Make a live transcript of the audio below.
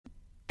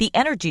The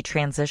energy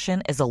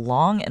transition is a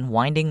long and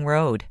winding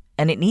road,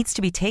 and it needs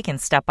to be taken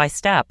step by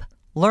step.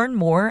 Learn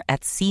more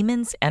at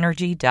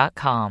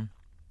SiemensEnergy.com.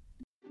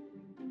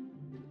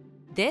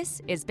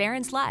 This is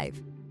Barron's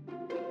Live.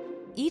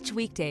 Each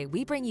weekday,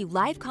 we bring you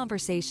live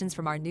conversations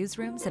from our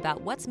newsrooms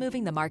about what's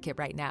moving the market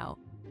right now.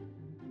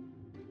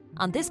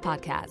 On this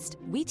podcast,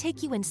 we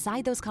take you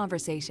inside those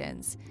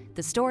conversations,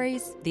 the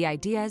stories, the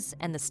ideas,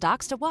 and the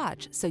stocks to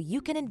watch so you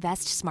can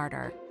invest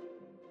smarter.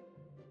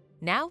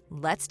 Now,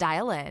 let's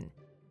dial in.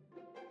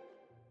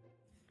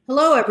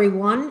 Hello,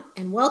 everyone,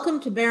 and welcome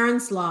to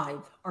Barron's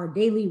Live, our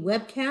daily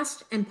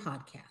webcast and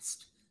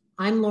podcast.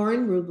 I'm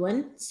Lauren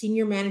Rublin,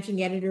 Senior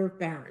Managing Editor of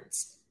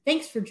Barron's.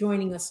 Thanks for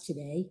joining us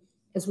today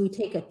as we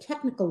take a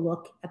technical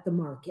look at the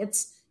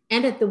markets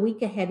and at the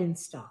week ahead in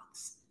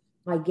stocks.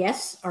 My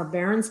guests are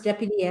Barron's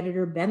Deputy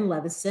Editor Ben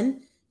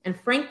Levison and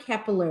Frank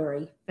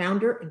Capillari,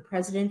 founder and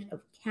president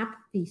of Cap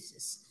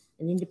Thesis,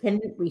 an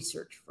independent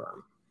research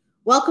firm.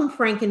 Welcome,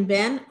 Frank and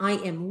Ben. I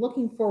am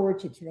looking forward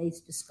to today's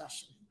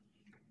discussion.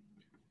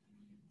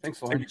 Thanks,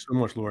 Lauren. Thank you so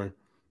much, Lauren.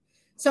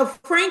 So,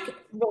 Frank,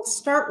 we'll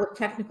start with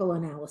technical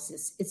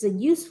analysis. It's a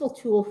useful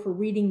tool for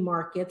reading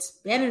markets.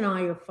 Ben and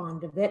I are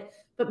fond of it,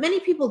 but many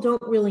people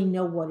don't really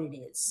know what it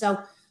is.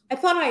 So I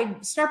thought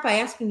I'd start by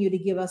asking you to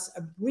give us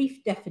a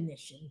brief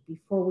definition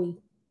before we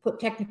put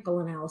technical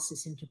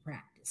analysis into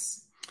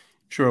practice.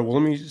 Sure.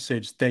 Well, let me just say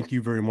thank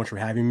you very much for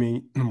having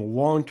me. I'm a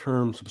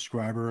long-term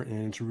subscriber,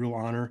 and it's a real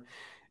honor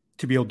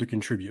to be able to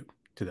contribute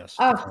to this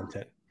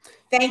content.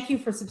 Thank you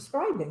for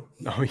subscribing.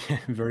 Oh, yeah,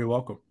 very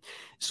welcome.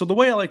 So the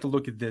way I like to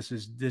look at this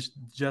is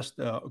just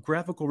a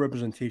graphical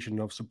representation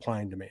of supply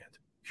and demand.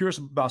 Here's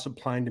about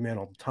supply and demand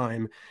all the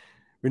time.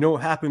 We know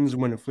what happens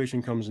when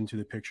inflation comes into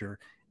the picture.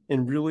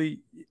 And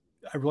really,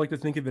 I would like to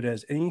think of it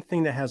as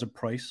anything that has a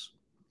price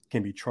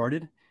can be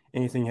charted.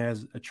 Anything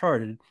has a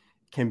charted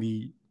can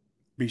be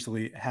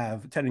basically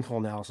have technical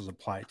analysis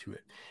applied to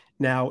it.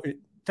 Now,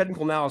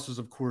 technical analysis,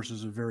 of course,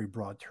 is a very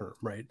broad term,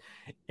 right?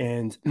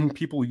 And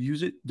people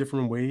use it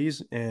different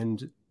ways.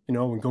 And,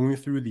 when going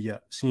through the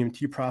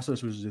CMT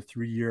process, which is a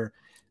 3-year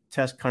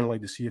test, kind of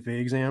like the CFA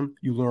exam,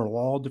 you learn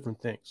all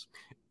different things.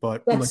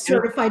 But that's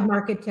certified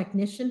market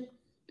technician?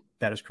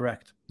 That is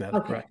correct. That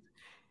is correct.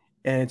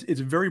 And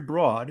it's very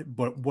broad,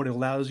 but what it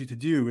allows you to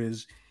do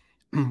is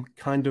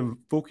kind of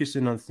focus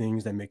in on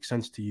things that make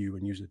sense to you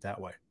and use it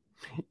that way.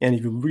 And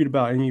if you read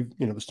about any,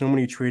 there's so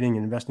many trading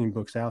and investing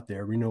books out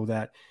there, we know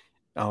that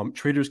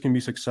traders can be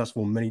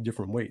successful in many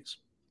different ways.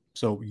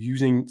 So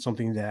using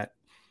something that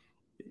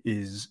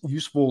is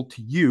useful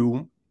to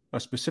you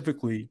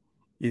specifically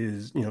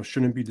is,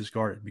 shouldn't be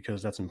discarded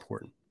because that's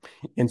important.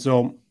 And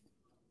so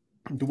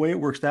the way it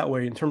works that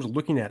way in terms of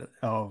looking at it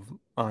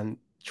on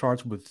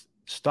charts with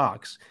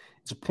stocks,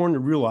 it's important to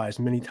realize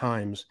many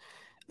times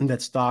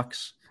that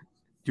stocks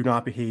do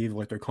not behave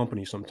like their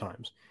companies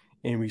sometimes.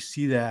 And we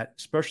see that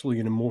especially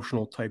in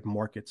emotional type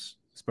markets,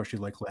 especially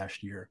like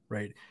last year,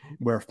 right?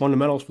 Where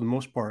fundamentals for the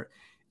most part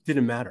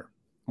didn't matter,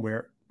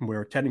 where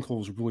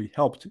technicals really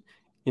helped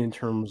in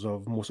terms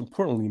of, most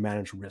importantly,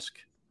 manage risk.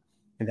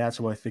 And that's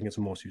why I think it's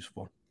most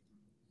useful.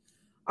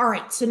 All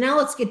right, so now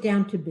let's get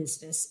down to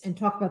business and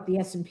talk about the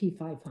S&P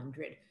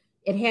 500.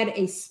 It had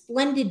a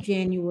splendid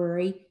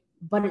January,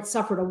 but it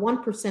suffered a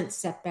 1%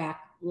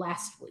 setback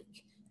last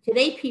week.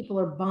 Today, people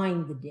are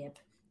buying the dip,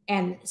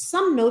 and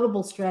some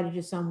notable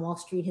strategists on Wall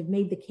Street have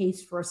made the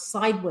case for a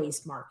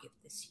sideways market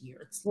this year.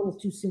 It's a little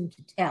too soon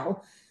to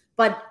tell,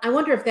 but I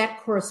wonder if that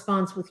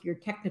corresponds with your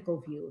technical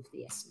view of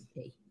the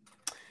S&P.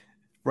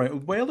 Right.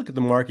 The way I look at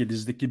the market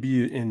is it could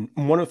be in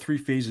one of three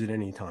phases at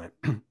any time: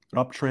 an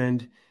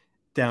uptrend,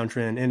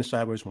 downtrend, and a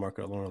sideways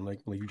market, Lauren, like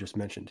you just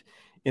mentioned.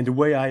 And the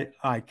way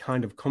I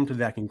kind of come to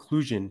that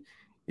conclusion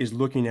is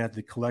looking at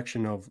the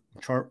collection of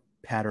chart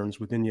patterns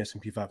within the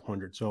S&P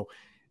 500. So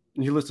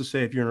needless to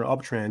say, if you're in an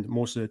uptrend,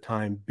 most of the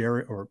time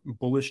bearish or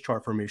bullish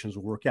chart formations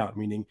will work out,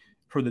 meaning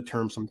heard the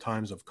term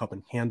sometimes of cup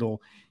and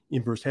handle,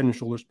 inverse head and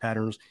shoulders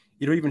patterns.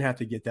 You don't even have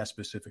to get that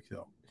specific,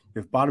 though.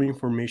 If bottoming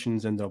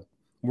formations end up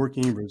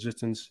working,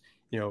 resistance,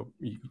 when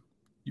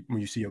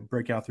you see a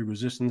breakout through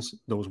resistance,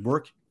 those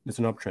work, it's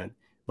an uptrend.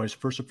 Vice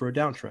versa for a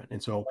downtrend.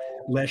 And so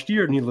last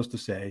year, needless to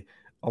say,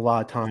 a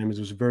lot of times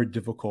it was very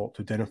difficult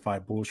to identify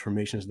bullish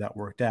formations that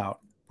worked out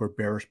where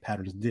bearish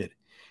patterns did.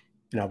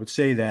 And I would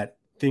say that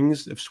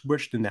things have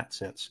switched in that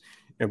sense.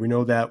 And we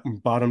know that we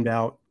bottomed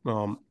out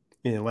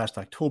in last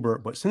October,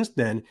 but since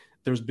then,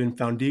 there's been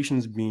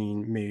foundations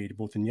being made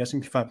both in the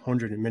S&P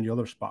 500 and many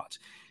other spots.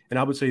 And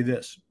I would say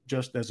this,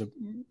 just as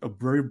a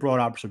very broad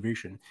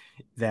observation,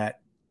 that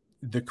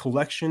the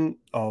collection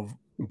of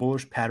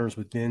bullish patterns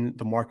within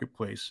the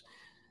marketplace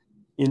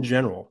in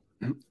general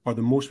are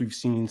the most we've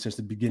seen since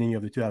the beginning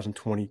of the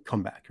 2020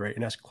 comeback, right?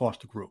 And that's across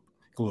the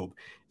globe.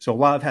 So a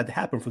lot had to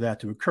happen for that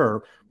to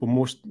occur, but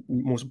most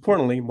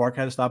importantly, market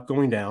had to stop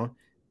going down.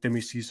 Then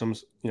we see some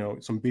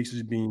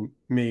bases being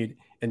made,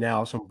 and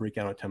now some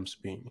breakout attempts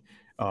being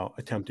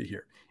attempted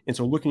here. And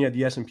so looking at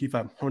the S&P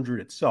 500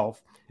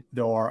 itself,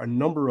 there are a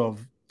number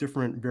of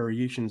different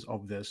variations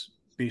of this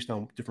based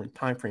on different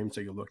timeframes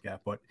that you look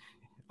at, but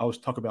I'll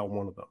just talk about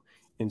one of them.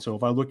 And so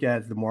if I look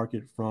at the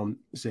market from,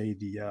 say,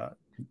 the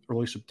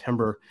early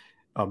September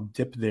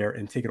dip there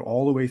and take it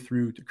all the way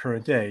through to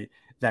current day,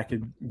 that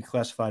could be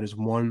classified as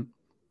one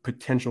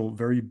potential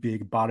very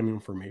big bottoming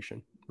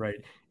formation, right?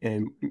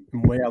 And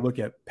the way I look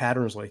at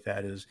patterns like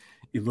that is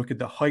you look at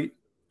the height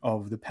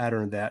of the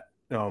pattern that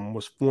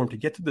was formed to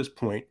get to this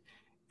point,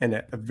 and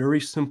a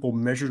very simple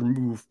measured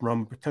move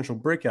from a potential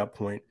breakout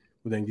point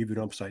will then give you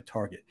an upside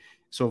target.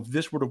 So if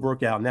this were to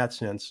work out in that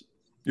sense,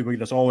 it would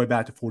get us all the way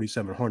back to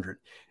 4,700.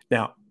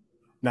 Now,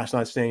 that's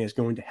not saying it's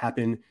going to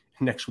happen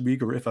next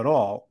week or if at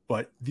all,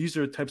 but these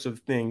are the types of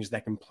things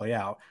that can play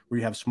out where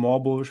you have small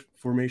bullish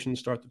formations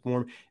start to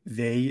form.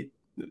 They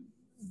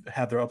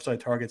have their upside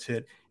targets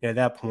hit, and at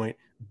that point,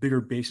 bigger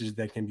bases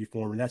that can be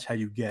formed. And that's how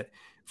you get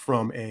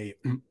from a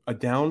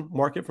down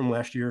market from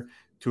last year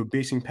to a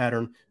basing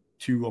pattern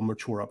to a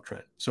mature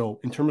uptrend. So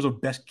in terms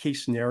of best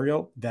case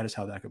scenario, that is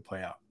how that could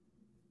play out.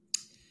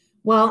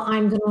 Well,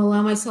 I'm going to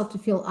allow myself to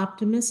feel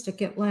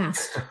optimistic at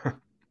last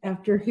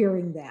after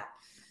hearing that.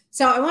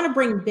 So I want to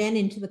bring Ben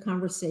into the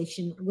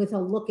conversation with a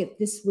look at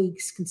this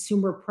week's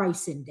Consumer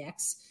Price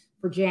Index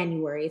for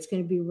January. It's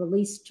going to be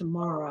released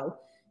tomorrow.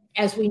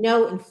 As we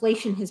know,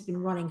 inflation has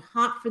been running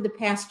hot for the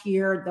past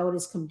year, though it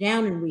has come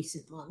down in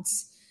recent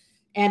months.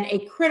 And a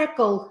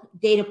critical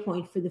data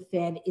point for the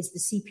Fed is the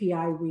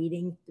CPI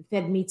reading. The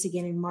Fed meets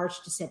again in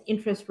March to set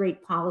interest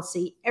rate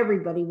policy.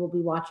 Everybody will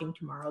be watching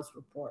tomorrow's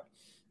report.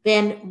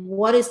 Ben,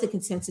 what is the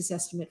consensus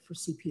estimate for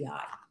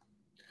CPI?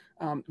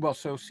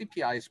 So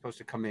CPI is supposed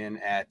to come in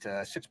at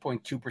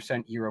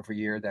 6.2% year over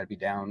year. That'd be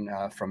down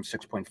from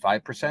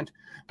 6.5%.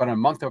 But on a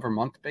month over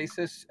month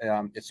basis,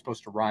 it's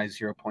supposed to rise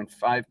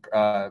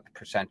 0.5%,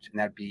 and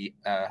that'd be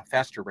a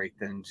faster rate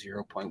than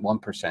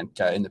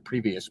 0.1% in the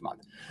previous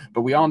month.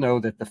 But we all know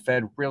that the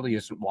Fed really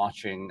isn't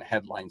watching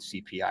headline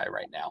CPI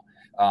right now.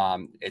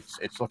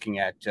 It's looking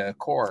at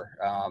core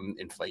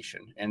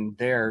inflation, and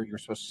there you're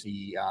supposed to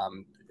see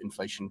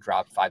inflation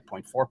drop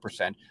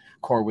 5.4%.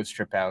 Core would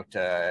strip out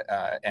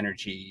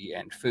energy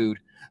and food,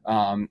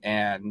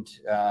 and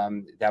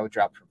that would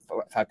drop from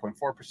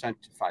 5.4%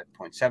 to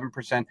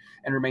 5.7%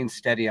 and remain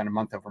steady on a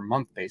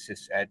month-over-month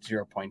basis at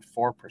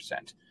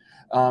 0.4%.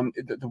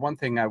 The one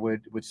thing I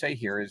would say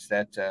here is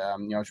that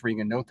I was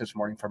reading a note this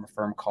morning from a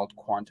firm called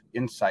Quant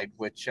Insight,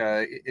 which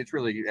it's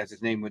really, as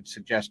its name would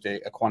suggest, a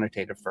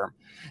quantitative firm.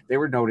 They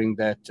were noting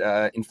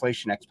that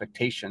inflation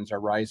expectations are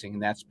rising,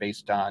 and that's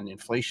based on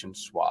inflation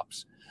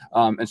swaps.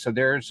 And so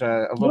there's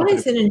a little. What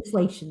is an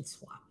inflation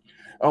swap?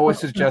 Oh,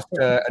 this is just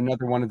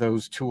another one of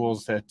those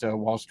tools that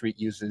Wall Street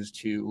uses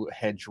to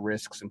hedge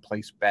risks and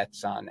place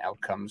bets on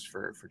outcomes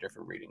for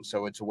different readings.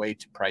 So it's a way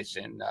to price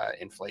in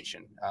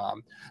inflation.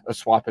 A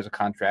swap is a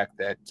contract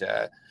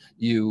that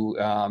you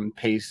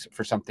pay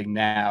for something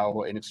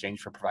now in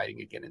exchange for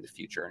providing again in the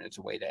future, and it's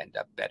a way to end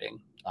up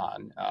betting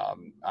on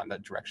the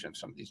direction of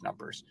some of these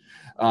numbers.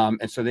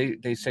 And so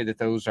they say that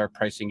those are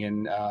pricing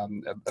in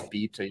a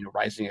beat,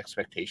 rising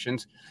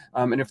expectations.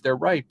 And if they're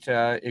right,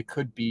 it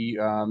could be,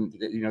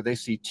 they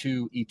see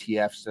two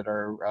ETFs that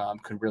are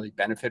could really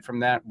benefit from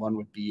that. One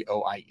would be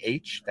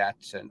OIH,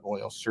 that's an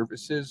oil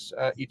services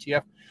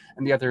ETF,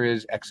 and the other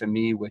is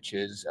XME, which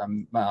is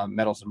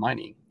metals and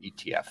mining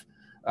ETF.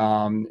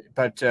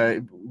 But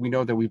we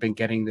know that we've been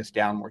getting this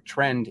downward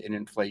trend in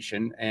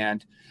inflation,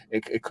 and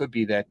it could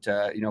be that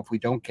if we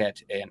don't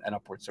get an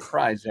upward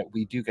surprise, that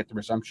we do get the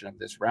resumption of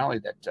this rally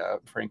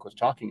that Frank was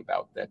talking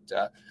about.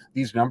 That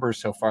these numbers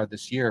so far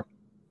this year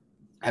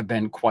have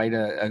been quite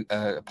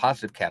a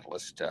positive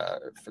catalyst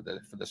for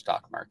the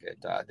stock market.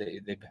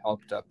 They've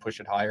helped push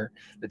it higher.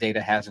 The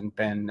data hasn't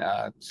been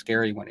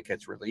scary when it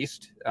gets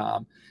released,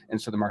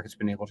 and so the market's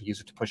been able to use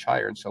it to push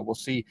higher. And so we'll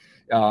see.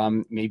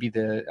 Maybe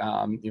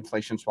the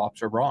inflation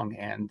swaps are wrong,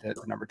 and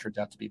the number turns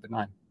out to be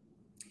benign.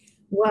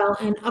 Well,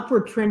 an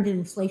upward trend in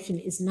inflation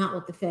is not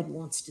what the Fed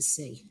wants to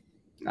see.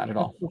 Not at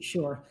all. For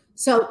sure.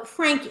 So,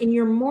 Frank, in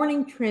your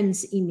morning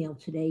trends email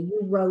today, you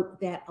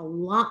wrote that a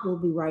lot will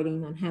be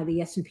writing on how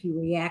the S&P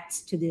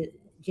reacts to the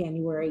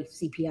January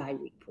CPI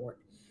report.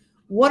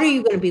 What are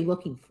you going to be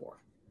looking for?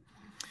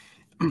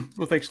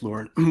 Well, thanks,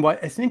 Lauren. Well,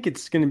 I think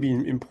it's going to be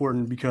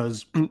important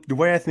because the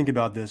way I think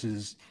about this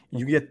is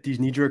you get these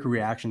knee-jerk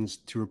reactions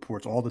to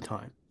reports all the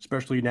time,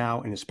 especially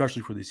now and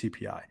especially for the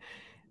CPI.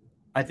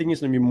 I think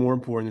it's going to be more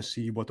important to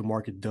see what the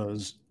market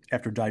does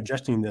after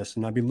digesting this,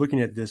 and I've been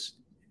looking at this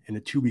in a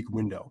 2-week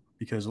window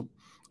because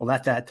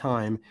at that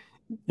time,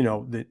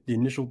 the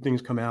initial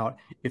things come out.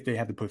 If they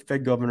have to put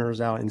Fed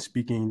governors out and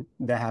speaking,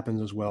 that happens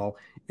as well.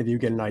 And then you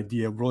get an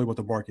idea of really what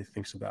the market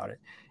thinks about it.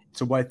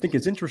 So what I think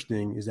is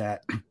interesting is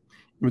that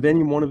with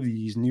any one of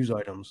these news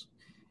items,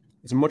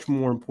 it's much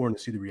more important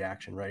to see the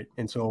reaction, right?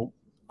 And so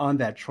on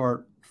that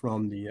chart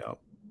from the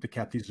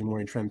Cap Thesis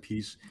Morning Trend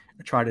piece,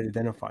 I try to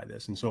identify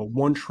this. And so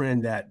one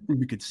trend that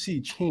we could see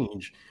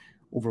change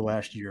over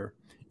last year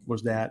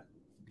was that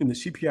in the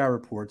CPI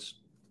reports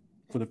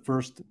for the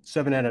first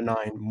 7 out of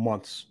 9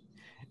 months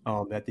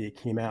that they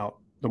came out,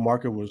 the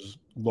market was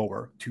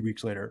lower 2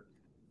 weeks later,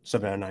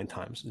 7 out of 9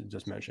 times, as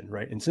just mentioned,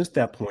 right? And since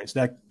that point, so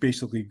that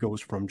basically goes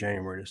from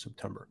January to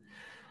September.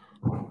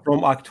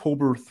 from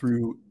October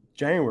through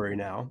January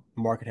now,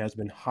 the market has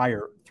been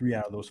higher 3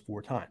 out of those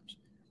 4 times,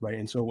 right?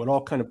 And so it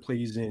all kind of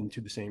plays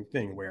into the same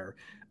thing where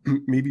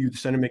maybe the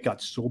sentiment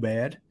got so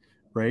bad,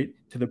 right,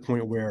 to the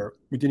point where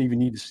we didn't even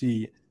need to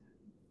see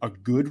a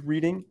good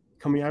reading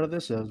coming out of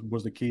this, as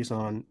was the case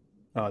on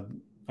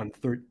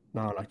October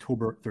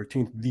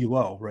 13th, the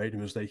low, right? It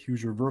was that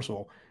huge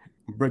reversal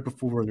right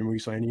before we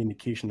saw any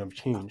indication of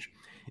change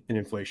in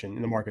inflation,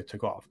 and the market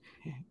took off.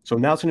 So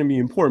now it's going to be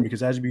important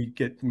because as we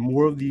get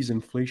more of these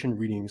inflation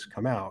readings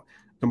come out,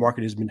 the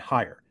market has been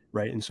higher,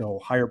 right? And so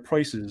higher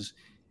prices,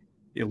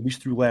 at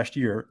least through last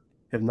year,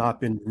 have not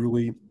been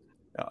really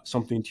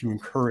something to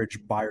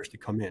encourage buyers to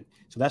come in.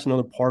 So that's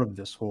another part of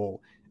this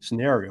whole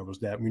scenario, is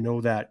that we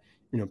know that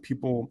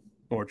people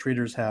or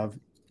traders have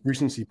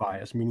recency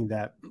bias, meaning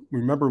that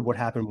remember what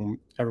happened when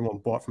everyone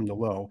bought from the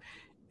low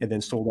and then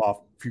sold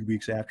off a few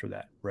weeks after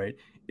that, right?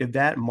 If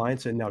that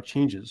mindset now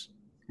changes,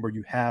 where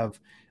you have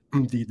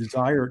the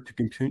desire to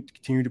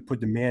continue to put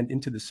demand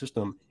into the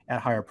system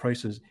at higher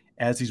prices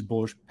as these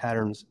bullish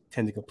patterns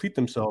tend to complete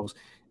themselves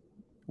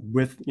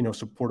with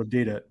supportive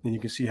data, then you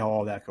can see how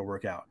all that could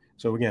work out.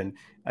 So again,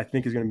 I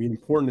think it's going to be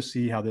important to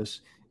see how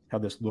this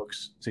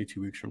looks, say,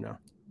 2 weeks from now.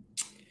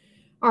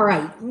 All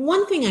right.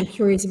 One thing I'm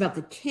curious about,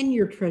 the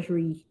 10-year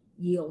Treasury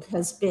yield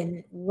has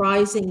been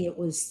rising. It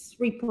was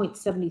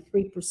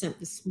 3.73%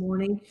 this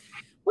morning.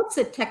 What's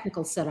the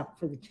technical setup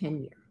for the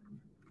 10-year?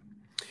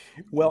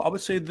 Well, I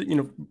would say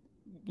that,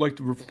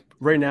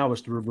 right now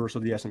it's the reverse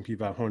of the S&P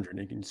 500.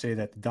 You can say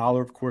that the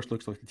dollar, of course,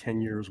 looks like the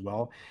 10-year as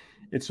well.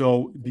 And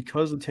so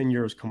because the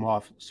 10-year has come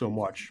off so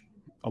much,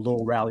 a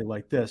little rally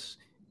like this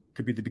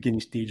could be the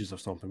beginning stages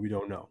of something we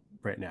don't know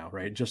right now,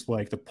 right? Just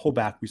like the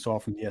pullback we saw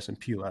from the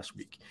S&P last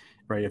week,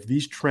 right? If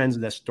these trends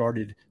that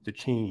started to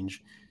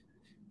change,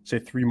 say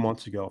 3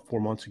 months ago, 4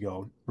 months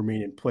ago,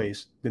 remain in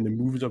place, then the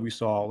moves that we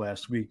saw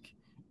last week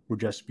would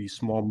just be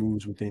small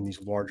moves within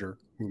these larger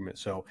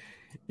movements. So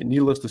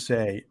needless to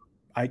say,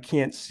 I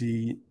can't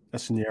see a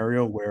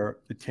scenario where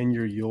the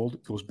 10-year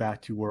yield goes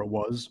back to where it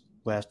was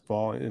last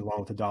fall, along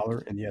with the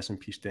dollar, and the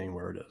S&P staying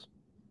where it is.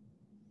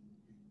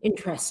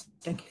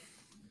 Interesting.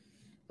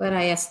 Glad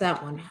I asked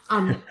that one.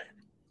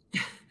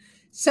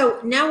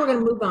 So now we're going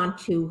to move on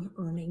to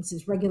earnings.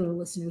 As regular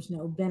listeners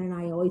know, Ben and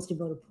I always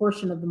devote a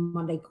portion of the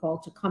Monday call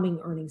to coming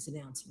earnings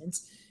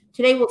announcements.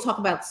 Today, we'll talk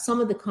about some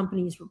of the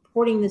companies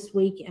reporting this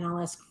week, and I'll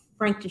ask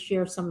Frank to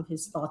share some of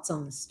his thoughts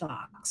on the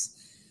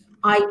stocks.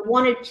 I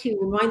wanted to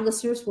remind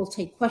listeners we'll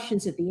take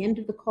questions at the end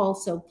of the call,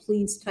 so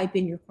please type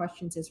in your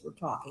questions as we're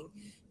talking.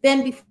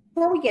 Ben,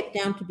 before we get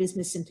down to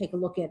business and take a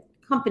look at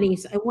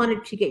companies, I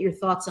wanted to get your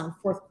thoughts on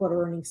fourth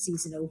quarter earnings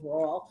season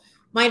overall.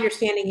 My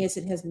understanding is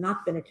it has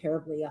not been a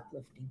terribly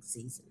uplifting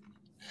season.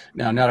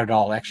 No, not at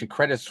all. Actually,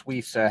 Credit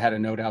Suisse had a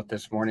note out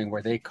this morning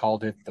where they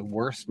called it the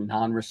worst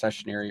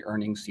non-recessionary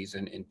earnings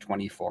season in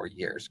 24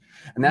 years.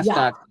 And that's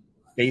not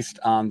based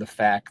on the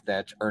fact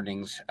that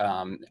earnings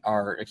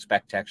are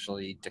expect to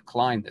actually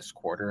decline this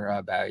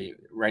quarter.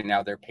 Right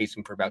now, they're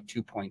pacing for about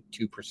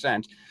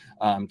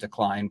 2.2%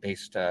 decline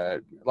based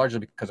largely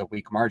because of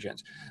weak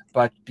margins,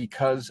 but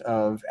because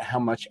of how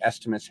much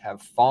estimates have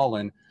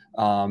fallen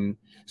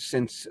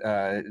since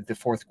the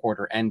fourth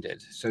quarter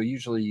ended. So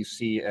usually you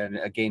see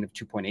a gain of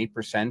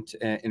 2.8%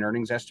 in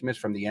earnings estimates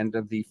from the end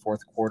of the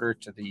fourth quarter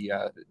to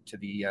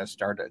the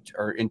start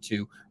or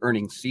into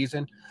earnings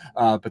season.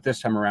 But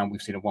this time around,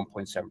 we've seen a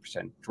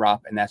 1.7%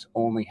 drop, and that's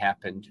only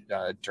happened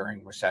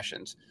during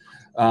recessions.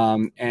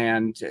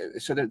 And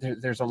so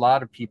there's a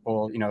lot of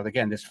people,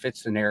 again, this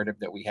fits the narrative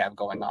that we have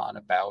going on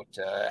about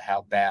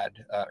how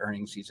bad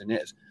earnings season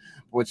is.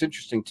 But what's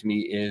interesting to me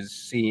is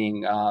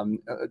seeing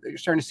you're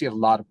starting to see a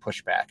lot of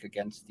pushback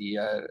against the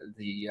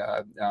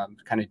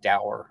kind of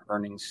dour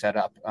earnings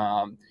setup.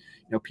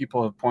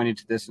 People have pointed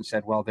to this and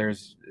said, well,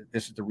 this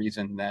is the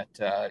reason that,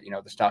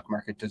 the stock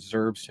market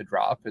deserves to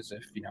drop, as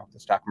if, the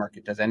stock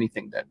market does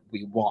anything that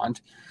we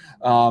want.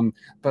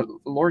 But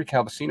Lori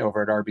Calvasino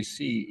over at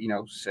RBC,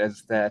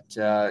 says that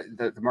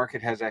the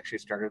market has actually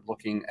started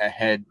looking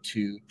ahead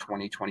to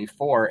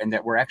 2024, and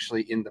that we're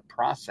actually in the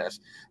process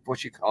of what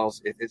she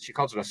calls it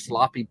a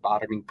sloppy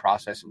bottoming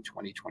process in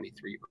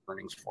 2023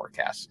 earnings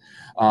forecasts.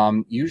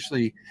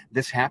 Usually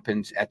this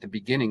happens at the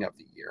beginning of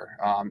the year,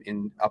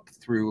 up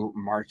through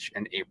March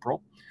and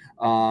April.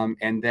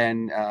 And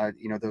then,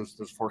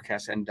 those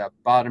forecasts end up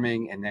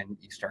bottoming, and then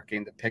you start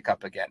getting the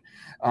pickup again.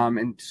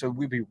 And so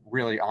we'd be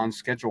really on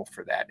schedule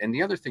for that. And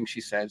the other thing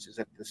she says is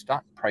that the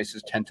stock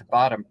prices tend to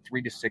bottom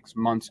 3 to 6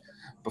 months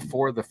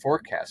before the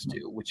forecasts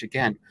do, which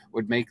again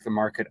would make the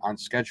market on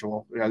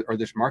schedule, or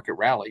this market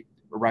rally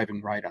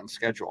arriving right on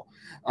schedule.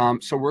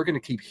 So we're going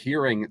to keep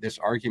hearing this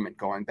argument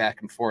going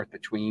back and forth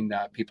between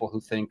people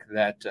who think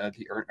that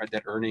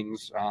that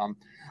earnings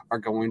are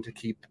going to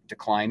keep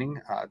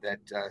declining, that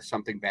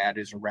something bad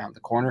is around the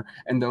corner,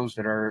 and those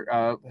that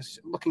are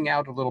looking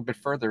out a little bit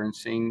further and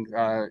seeing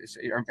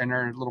and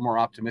are a little more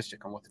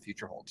optimistic on what the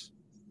future holds.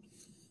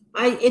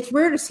 It's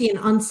rare to see an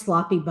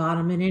unsloppy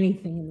bottom in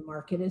anything in the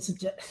market,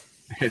 isn't it?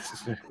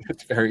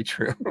 It's very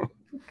true.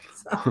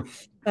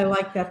 I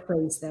like that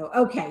phrase, though.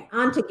 Okay,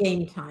 on to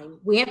game time.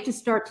 We have to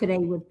start today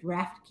with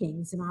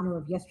DraftKings in honor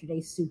of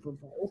yesterday's Super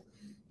Bowl.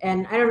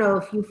 And I don't know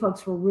if you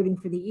folks were rooting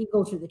for the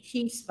Eagles or the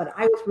Chiefs, but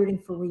I was rooting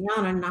for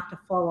Rihanna not to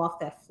fall off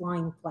that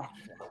flying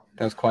platform.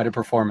 That was quite a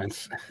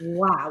performance.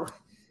 Wow.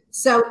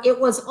 So it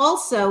was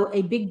also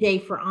a big day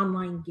for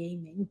online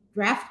gaming.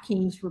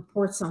 DraftKings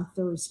reports on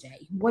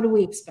Thursday. What do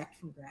we expect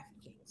from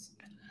DraftKings?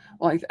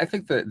 Well, I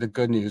think the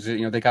good news,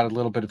 they got a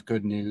little bit of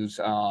good news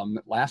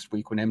last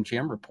week when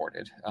MGM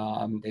reported.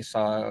 They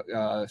saw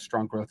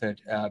strong growth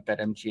at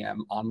BetMGM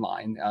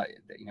Online.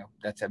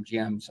 That's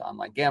MGM's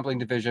online gambling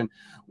division,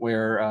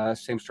 where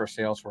same-store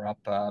sales were up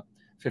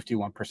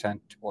 51%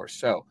 or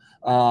so.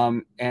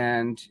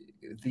 And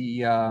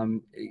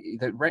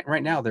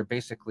right now they're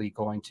basically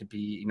going to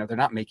be, they're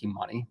not making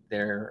money.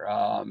 They're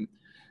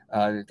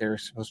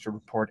supposed to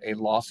report a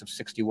loss of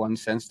 61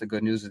 cents. The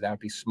good news is that would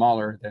be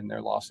smaller than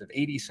their loss of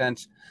 80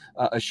 cents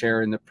a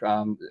share in the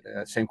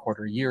same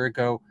quarter a year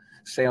ago.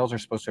 Sales are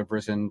supposed to have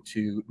risen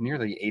to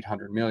nearly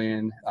 800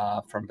 million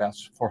from about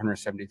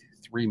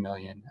 473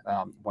 million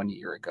 1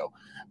 year ago.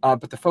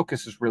 But the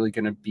focus is really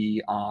going to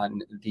be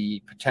on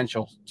the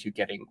potential to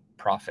getting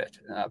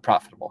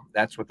profitable.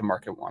 That's what the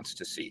market wants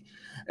to see.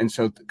 And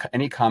so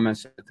any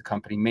comments that the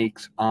company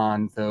makes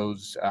on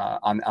those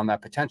on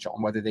that potential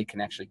and whether they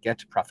can actually get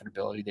to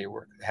profitability,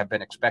 have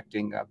been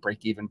expecting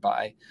break even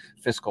by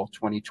fiscal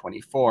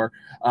 2024.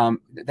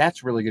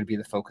 That's really going to be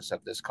the focus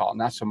of this call,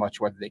 not so much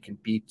whether they can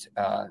beat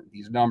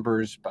these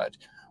numbers, but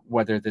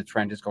whether the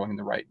trend is going in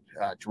the right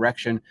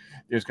direction.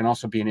 There's going to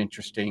also be an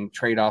interesting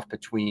trade-off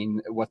between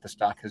what the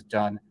stock has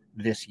done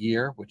this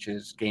year, which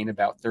is gain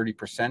about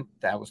 30%.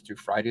 That was through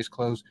Friday's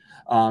close,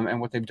 and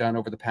what they've done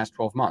over the past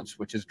 12 months,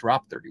 which has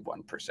dropped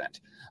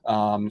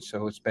 31%.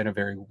 So it's been a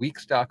very weak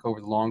stock over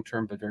the long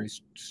term, but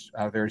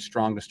very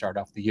strong to start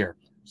off the year.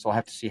 So I'll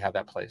have to see how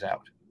that plays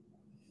out.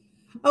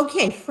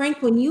 Okay,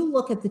 Frank, when you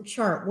look at the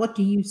chart, what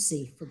do you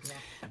see for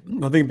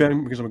DraftKings? I think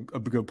Ben brings up a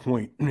good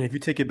point. I mean, if you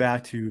take it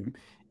back to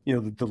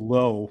the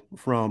low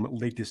from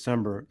late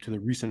December to the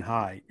recent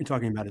high, you're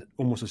talking about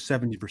almost a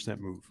 70%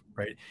 move,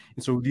 right?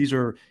 And so these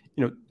are,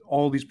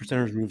 all these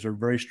percentage moves are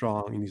very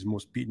strong in these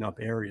most beaten up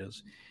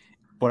areas.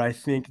 But I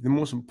think the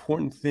most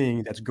important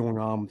thing that's going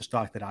on with the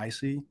stock that I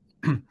see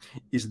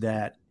is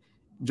that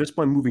just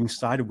by moving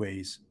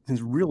sideways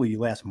since really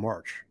last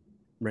March,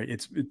 right?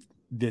 It's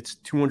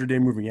 200-day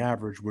moving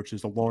average, which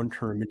is a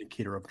long-term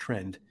indicator of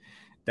trend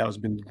that has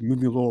been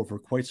moving lower for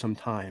quite some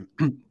time,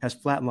 has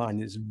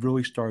flatlined, is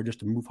really started just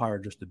to move higher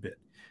just a bit,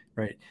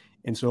 right?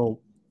 And so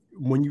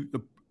when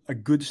a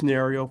good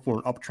scenario for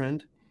an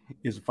uptrend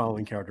is the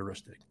following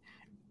characteristic: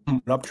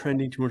 an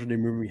uptrending 200-day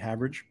moving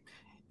average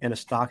and a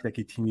stock that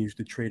continues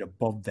to trade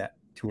above that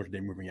 200-day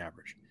moving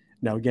average.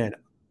 Now, again,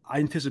 I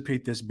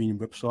anticipate this being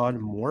whipsawed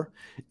more,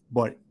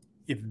 but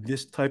if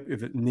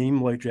a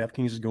name like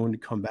DraftKings is going to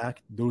come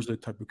back, those are the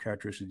type of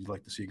characteristics you'd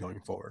like to see going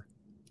forward.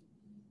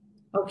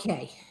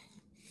 Okay.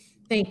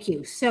 Thank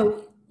you.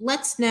 So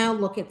let's now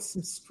look at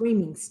some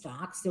streaming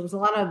stocks. There was a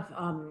lot of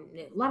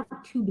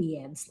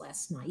Tubi ads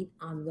last night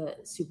on the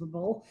Super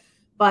Bowl,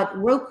 but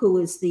Roku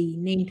is the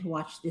name to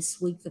watch this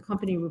week. The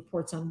company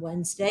reports on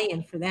Wednesday,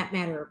 and for that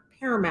matter,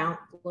 Paramount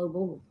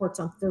Global reports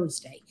on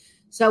Thursday.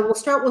 So we'll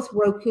start with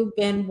Roku.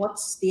 Ben,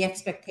 what's the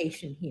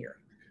expectation here?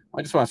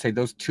 I just want to say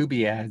those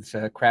Tubi ads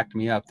cracked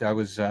me up. I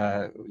was,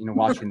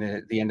 watching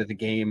the end of the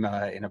game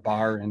in a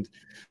bar and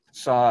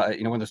saw,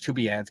 when those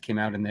Tubi ads came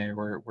out, and there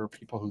were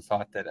people who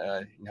thought that,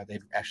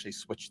 they'd actually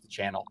switched the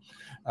channel,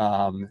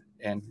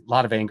 and a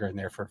lot of anger in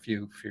there for a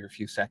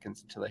few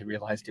seconds until they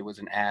realized it was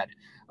an ad.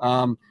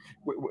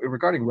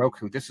 Regarding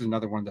Roku, this is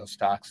another one of those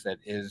stocks that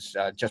is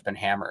just been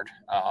hammered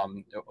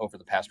over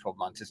the past 12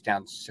 months. It's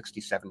down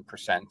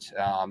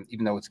 67%,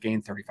 even though it's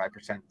gained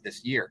 35%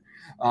 this year.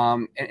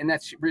 And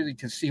that's really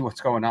to see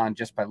what's going on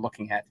just by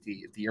looking at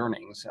the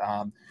earnings.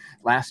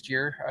 Last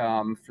year,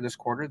 for this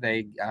quarter,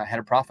 they had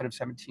a profit of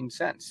 17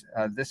 cents.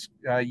 This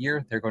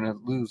year, they're going to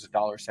lose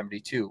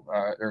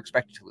 $1.72. They're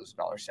expected to lose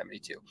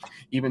 $1.72,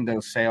 even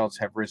though sales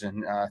have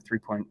risen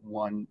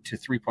 3.1 to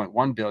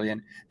 3.1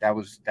 billion.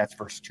 That's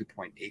versus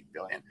 2.8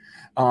 billion.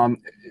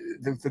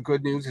 The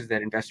good news is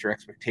that investor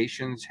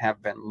expectations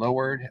have been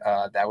lowered.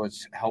 That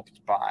was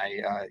helped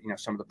by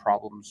some of the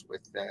problems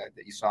that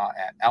you saw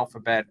at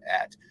Alphabet,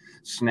 at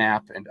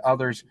Snap, and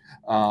others.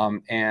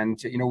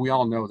 And we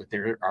all know that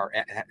there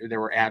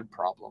were ad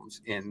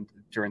problems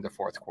during the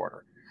fourth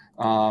quarter.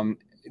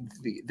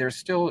 There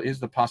still is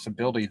the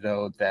possibility,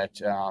 though, that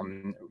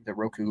the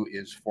Roku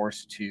is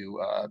forced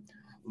to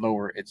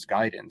lower its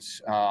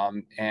guidance,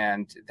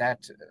 and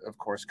that, of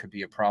course, could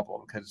be a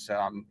problem because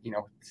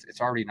it's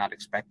already not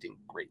expecting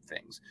great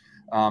things.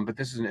 But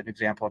this is an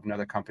example of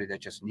another company that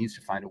just needs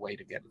to find a way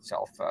to get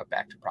itself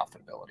back to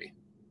profitability.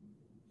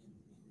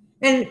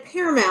 And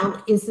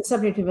Paramount is the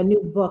subject of a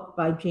new book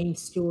by James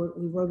Stewart.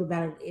 We wrote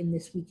about it in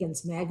this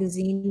weekend's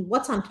magazine.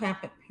 What's on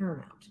tap at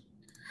Paramount?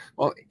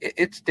 Well,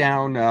 it's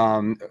down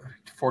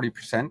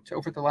 40%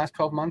 over the last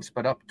 12 months,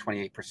 but up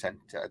 28%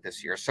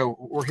 this year. So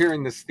we're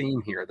hearing this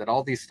theme here that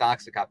all these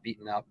stocks that got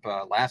beaten up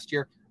last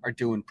year are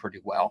doing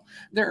pretty well.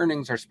 Their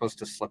earnings are supposed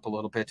to slip a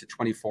little bit to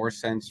 24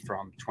 cents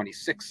from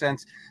 26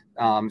 cents.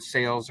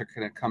 Sales are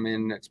going to come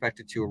in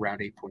expected to around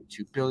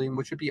 8.2 billion,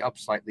 which would be up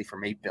slightly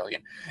from 8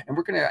 billion.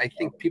 And I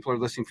think people are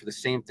listening for the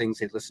same things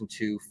they listen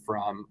to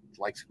from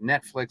the likes of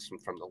Netflix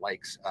and from the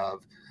likes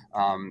of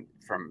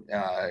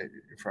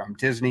from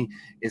Disney,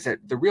 is that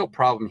the real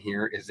problem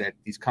here is that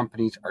these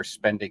companies are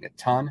spending a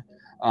ton.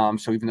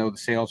 So even though the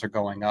sales are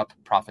going up,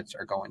 profits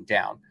are going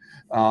down.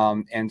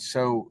 And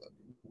so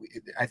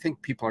I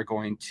think people are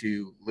going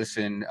to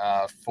listen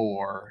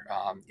for,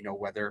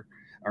 whether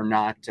or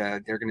not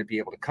they're going to be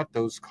able to cut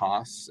those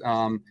costs.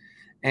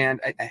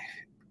 And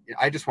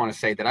I just want to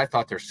say that I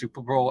thought their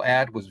Super Bowl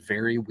ad was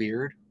very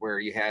weird, where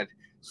you had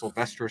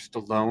Sylvester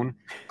Stallone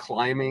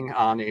climbing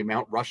on a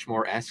Mount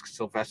Rushmore-esque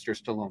Sylvester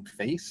Stallone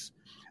face,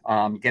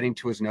 getting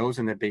to his nose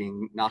and then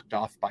being knocked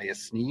off by a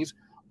sneeze.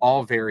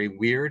 All very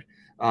weird.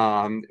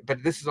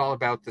 But this is all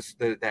about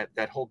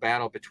that whole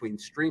battle between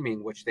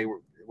streaming, which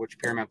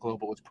Paramount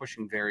Global was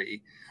pushing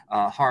very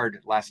hard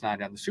last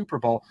night on the Super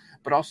Bowl,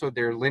 but also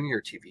their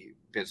linear TV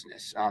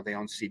business. They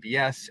own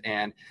CBS,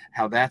 and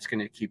how that's going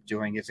to keep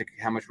doing is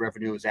how much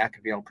revenue is that going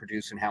to be able to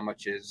produce, and how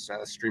much is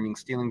streaming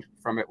stealing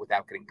from it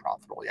without getting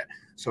profitable yet.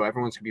 So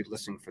everyone's going to be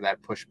listening for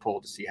that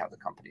push-pull to see how the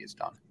company is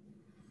done.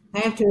 I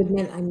have to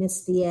admit, I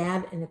missed the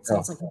ad, and it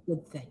sounds like a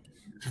good thing.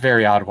 It's a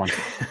very odd one.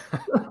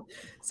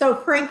 So,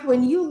 Frank,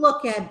 when you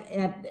look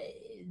at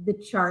the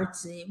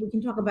charts, we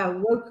can talk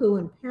about Roku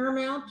and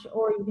Paramount,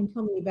 or you can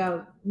tell me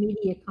about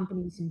media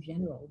companies in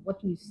general.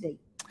 What do you see?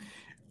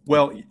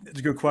 Well, it's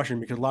a good question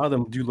because a lot of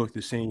them do look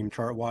the same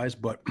chart-wise,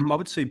 but I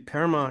would say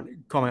Paramount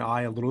caught my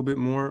eye a little bit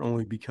more,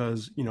 only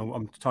because,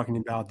 I'm talking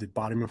about the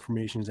bottom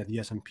information that the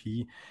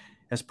S&P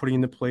has put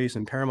into place,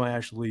 and Paramount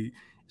actually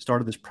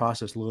started this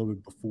process a little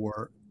bit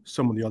before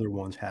some of the other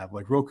ones have.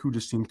 Like Roku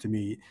just seems to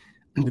me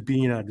to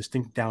be in a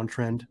distinct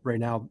downtrend right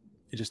now.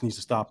 It just needs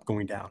to stop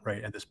going down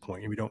right at this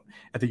point. And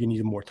I think you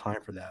need more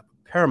time for that.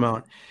 But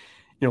Paramount,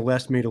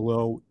 last made a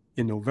low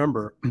in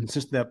November.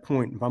 Since that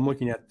point, if I'm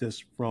looking at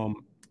this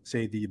from,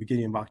 say, the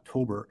beginning of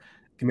October,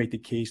 I can make the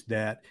case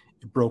that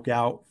it broke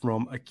out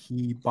from a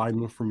key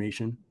bottom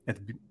information at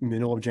the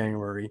middle of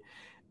January,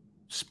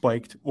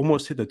 spiked,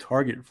 almost hit the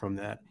target from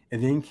that,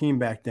 and then came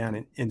back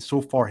down and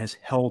so far has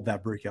held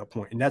that breakout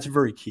point. And that's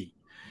very key,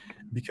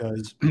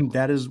 because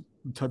that is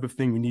the type of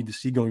thing we need to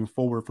see going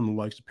forward from the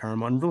likes of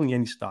Paramount and really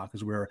any stock,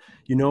 is where,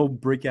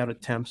 breakout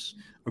attempts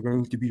are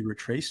going to be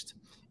retraced.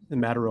 It's a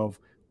matter of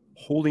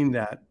holding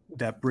that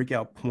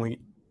breakout point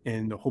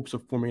in the hopes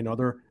of forming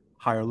another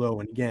higher low.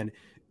 And again,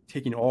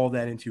 taking all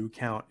that into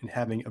account and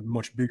having a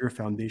much bigger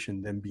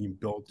foundation than being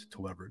built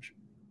to leverage.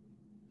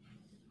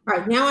 All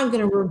right, now I'm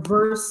going to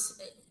reverse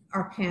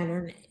our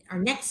pattern. Our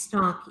next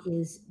stock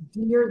is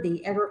Deere,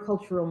 the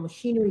agricultural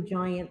machinery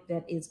giant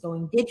that is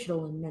going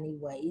digital in many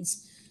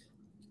ways.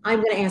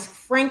 I'm going to ask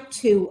Frank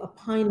to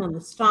opine on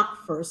the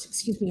stock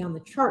first, on the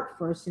chart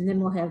first, and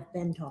then we'll have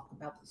Ben talk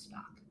about the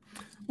stock.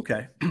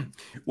 Okay.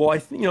 Well, I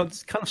think,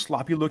 it's kind of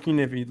sloppy looking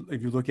if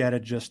you look at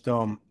it just,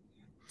 from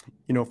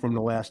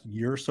the last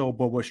year or so.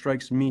 But what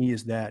strikes me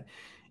is that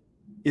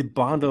it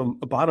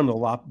bottomed a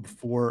lot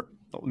before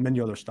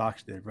many other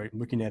stocks did, right?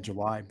 Looking at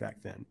July back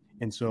then.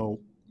 And so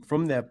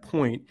from that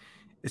point,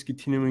 it's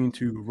continuing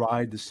to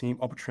ride the same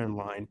uptrend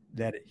line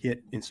that it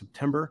hit in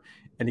September.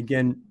 And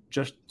again,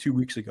 just 2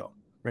 weeks ago,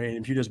 right?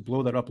 And if you just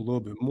blow that up a little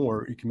bit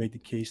more, you can make the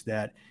case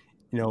that,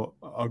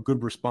 a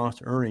good response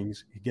to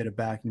earnings, you get it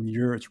back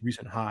near its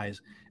recent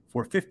highs,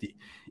 450.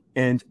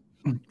 And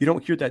you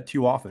don't hear that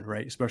too often,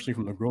 right? Especially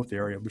from the growth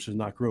area, which is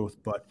not growth,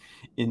 but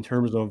in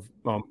terms of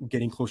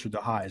getting closer to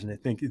highs. And I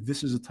think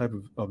this is a type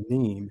of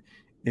name,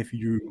 if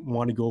you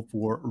want to go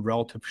for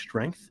relative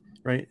strength,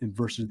 right,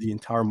 versus the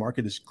entire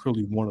market, is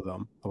clearly one of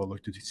them I would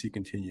look to see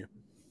continue.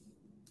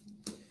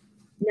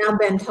 Now,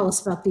 Ben, tell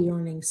us about the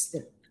earnings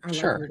that are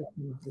Sure.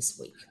 this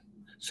week.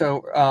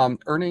 So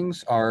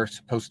earnings are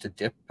supposed to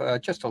dip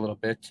just a little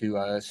bit to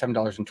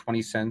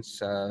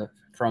 $7.20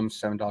 from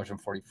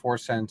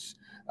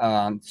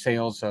 $7.44.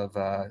 Sales of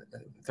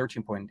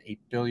 $13.8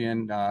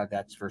 billion.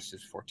 That's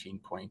versus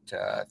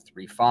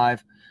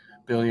 $14.35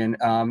 billion.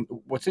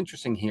 What's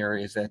interesting here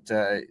is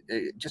that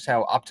just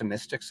how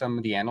optimistic some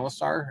of the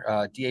analysts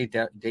are. D.A.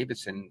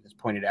 Davidson has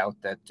pointed out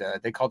that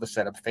they call the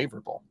setup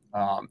favorable.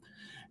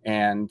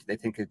 And they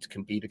think it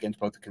can beat against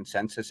both the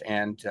consensus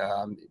and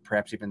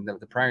perhaps even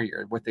the prior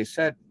year. What they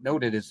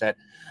noted is that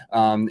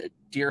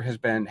Deere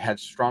had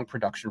strong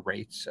production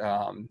rates,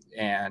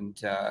 and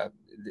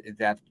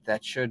that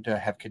should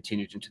have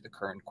continued into the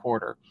current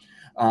quarter.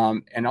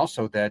 And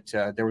also that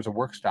there was a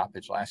work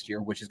stoppage last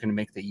year, which is going to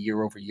make the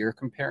year-over-year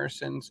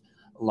comparisons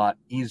a lot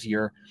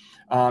easier.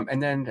 And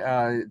then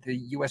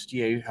the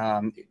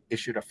USDA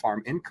issued a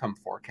farm income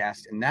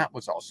forecast, and that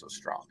was also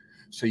strong.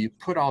 So you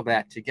put all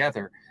that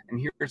together, And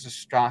here's a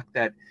stock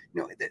that,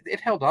 it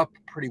held up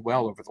pretty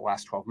well over the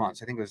last 12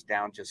 months. I think it was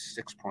down just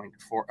 6.4,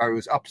 or it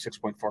was up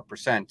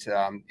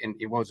 6.4%. And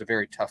it was a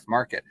very tough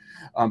market.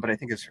 But I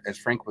think as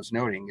Frank was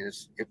noting,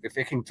 is if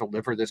it can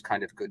deliver this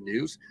kind of good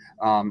news,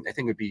 I think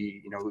it would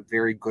be,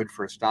 very good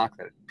for a stock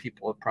that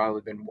people have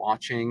probably been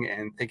watching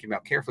and thinking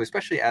about carefully,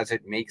 especially as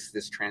it makes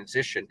this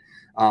transition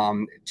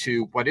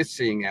to what it's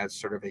seeing as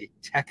sort of a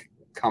tech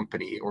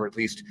company, or at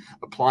least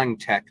applying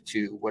tech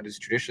to what has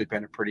traditionally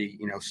been a pretty,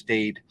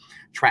 staid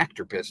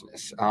tractor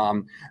business.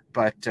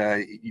 But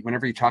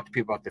whenever you talk to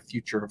people about the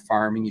future of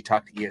farming, you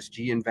talk to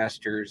ESG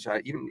investors,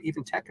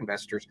 even tech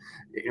investors,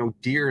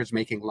 Deere is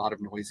making a lot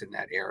of noise in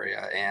that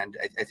area. And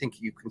I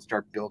think you can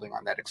start building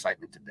on that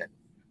excitement a bit.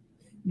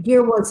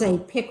 Deere was a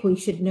pick, we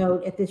should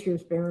note, at this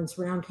year's Barron's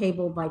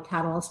Roundtable by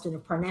Todd Alston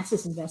of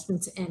Parnassus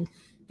Investments, and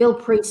Bill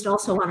Priest,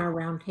 also on our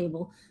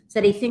roundtable,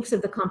 said he thinks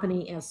of the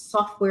company as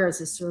software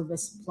as a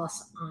service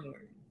plus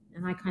iron.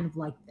 And I kind of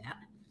like that.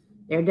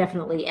 They're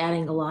definitely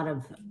adding a lot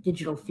of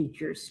digital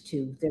features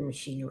to their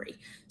machinery.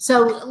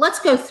 So let's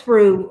go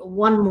through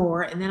one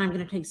more, and then I'm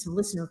going to take some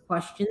listener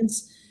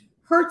questions.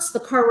 Hertz, the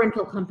car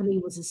rental company,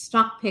 was a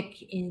stock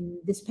pick in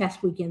this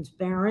past weekend's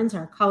Barron's.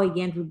 Our colleague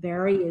Andrew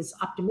Barry is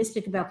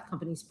optimistic about the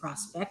company's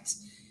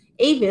prospects.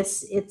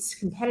 Avis, its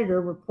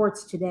competitor,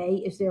 reports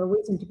today. Is there a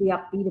reason to be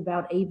upbeat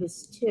about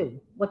Avis too?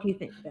 What do you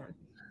think, Ben?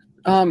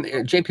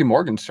 JP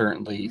Morgan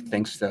certainly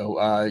thinks so.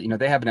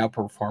 They have an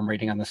outperform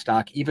rating on the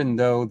stock, even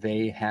though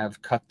they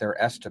have cut their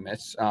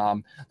estimates.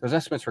 Those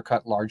estimates were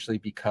cut largely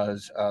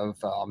because of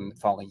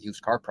falling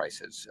used car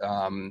prices.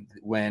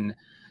 When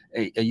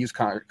a used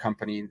car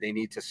company, they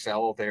need to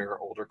sell their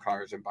older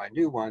cars and buy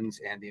new ones,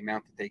 and the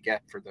amount that they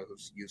get for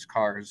those used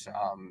cars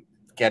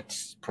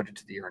gets put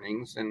into the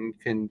earnings and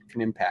can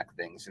impact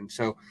things. And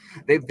so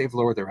they've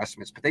lowered their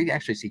estimates, but they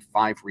actually see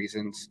 5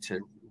 reasons to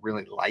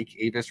really like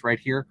Avis right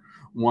here.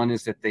 One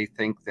is that they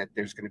think that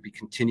there's going to be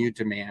continued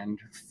demand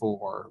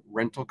for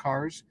rental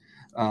cars.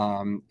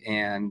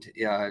 And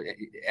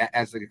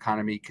as the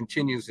economy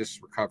continues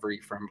this recovery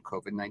from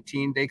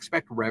COVID-19, they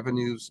expect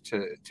revenues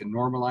to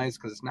normalize,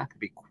 because it's not going to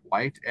be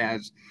quite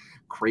as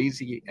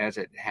crazy as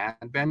it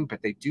had been,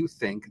 but they do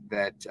think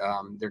that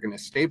they're going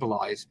to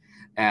stabilize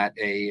at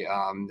a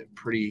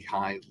pretty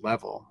high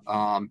level.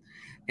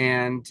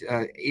 And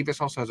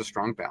Avis also has a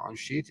strong balance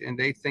sheet, and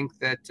they think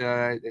that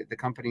the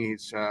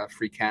company's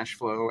free cash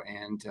flow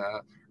and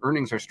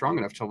earnings are strong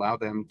enough to allow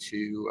them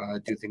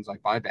to do things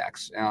like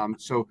buybacks.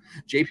 So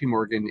JP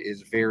Morgan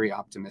is very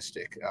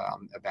optimistic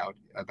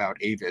about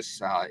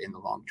Avis in the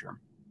long term.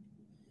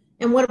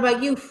 And what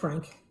about you,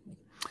 Frank?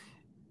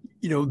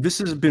 This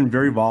has been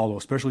very volatile,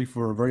 especially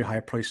for a very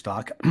high price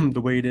stock,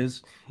 the way it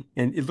is.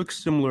 And it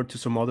looks similar to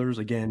some others.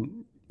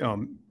 Again,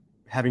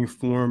 having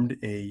formed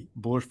a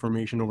bullish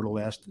formation over the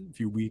last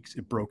few weeks,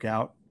 it broke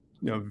out,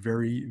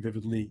 very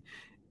vividly,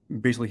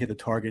 basically hit the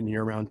target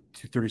near around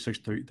 236,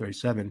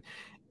 237.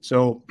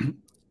 So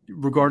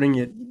regarding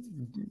it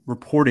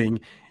reporting,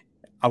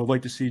 I would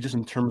like to see, just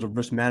in terms of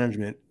risk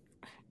management,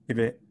 if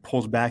it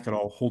pulls back at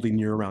all, holding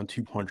near around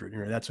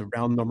 200. That's a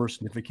round number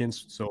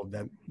significance, so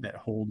that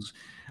holds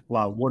a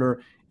lot of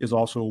water.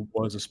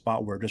 Was a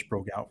spot where it just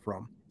broke out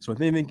from. So I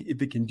think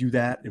if it can do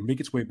that and make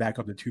its way back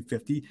up to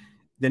 250,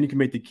 then you can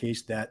make the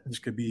case that this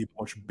could be a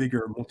much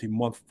bigger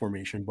multi-month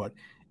formation. But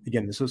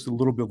again, this is a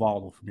little bit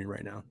volatile for me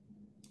right now.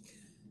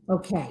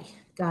 Okay,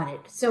 got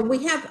it. So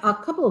we have a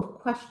couple of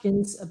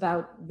questions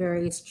about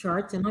various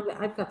charts, and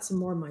I've got some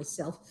more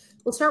myself.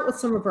 We'll start with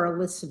some of our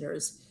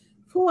listeners.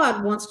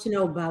 Fuad wants to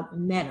know about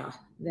Meta.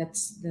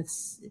 That's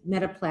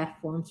Meta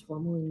Platforms,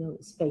 formerly known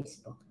as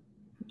Facebook.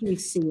 What do we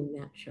see in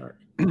that chart?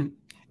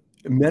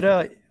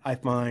 Meta, I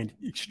find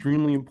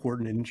extremely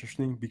important and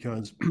interesting,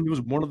 because it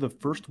was one of the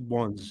first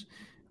ones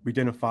we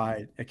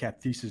identified at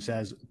CapThesis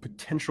as a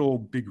potential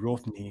big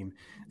growth name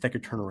that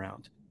could turn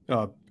around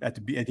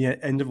at the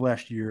end of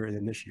last year and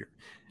then this year.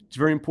 It's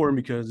very important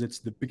because it's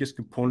the biggest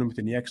component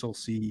within the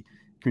XLC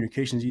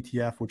communications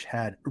ETF, which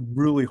had a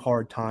really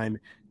hard time,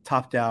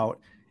 topped out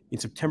in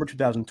September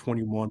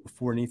 2021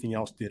 before anything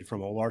else did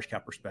from a large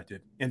cap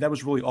perspective. And that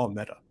was really all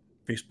Meta,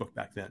 Facebook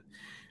back then,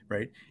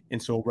 right?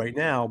 And so right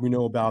now we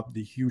know about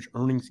the huge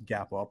earnings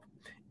gap up.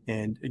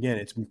 And again,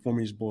 it's been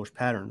forming these bullish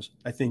patterns.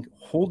 I think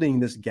holding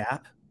this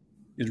gap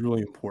is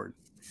really important,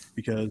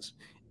 because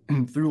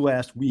through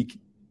last week,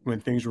 when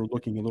things were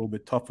looking a little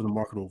bit tough for the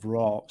market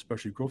overall,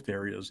 especially growth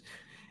areas,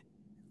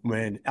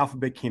 when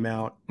Alphabet came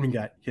out and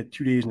got hit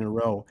 2 days in a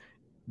row,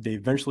 they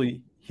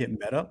eventually hit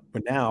Meta,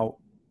 but now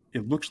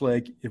it looks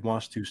like it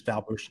wants to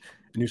establish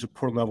a new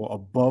support level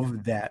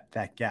above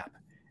that gap.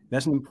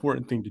 That's an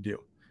important thing to do,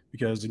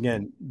 because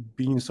again,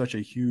 being such a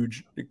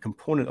huge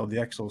component of the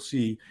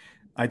XLC,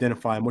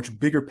 identify a much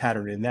bigger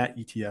pattern in that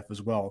ETF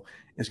as well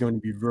is going to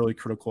be really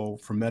critical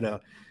for Meta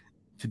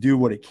to do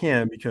what it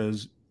can,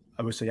 because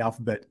I would say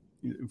Alphabet,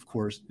 of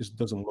course,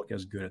 doesn't look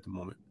as good at the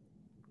moment.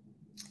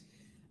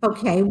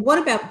 Okay, what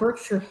about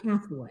Berkshire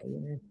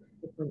Hathaway?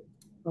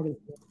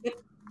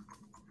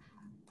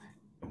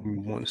 Give me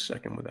 1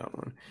 second with that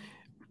one.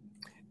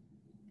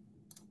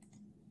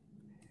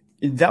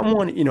 That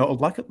one,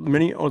 like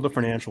many other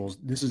financials,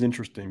 this is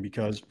interesting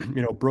because,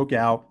 broke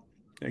out,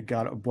 it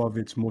got above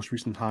its most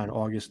recent high in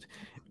August,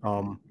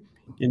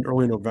 in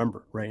early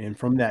November, right? And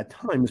from that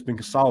time, it's been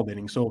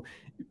consolidating. So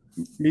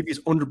maybe it's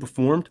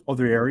underperformed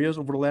other areas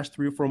over the last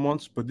 3 or 4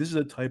 months, but this is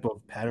a type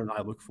of pattern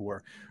I look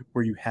for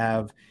where you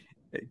have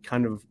a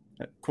kind of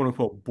quote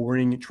unquote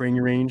boring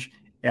trading range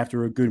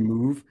after a good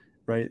move,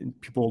 right? And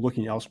people are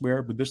looking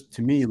elsewhere, but this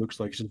to me looks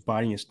like it's just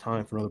biding its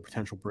time for another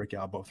potential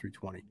breakout above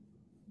 320.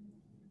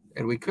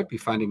 And we could be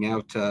finding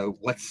out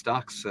what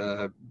stocks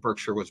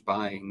Berkshire was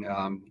buying.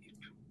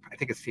 I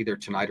think it's either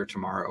tonight or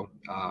tomorrow.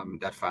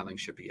 That filing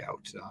should be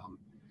out.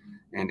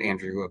 And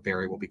Andrew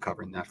Barry will be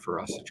covering that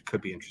for us. It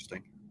could be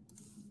interesting.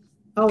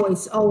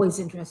 Always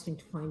interesting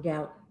to find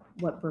out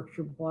what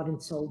Berkshire bought and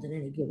sold in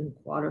any given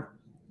quarter,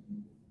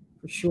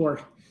 for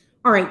sure.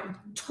 All right,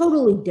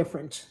 totally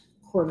different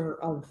corner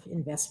of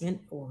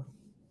investment or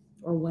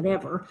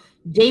whatever.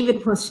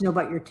 David wants to know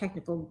about your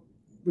technical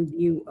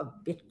review of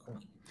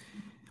Bitcoin.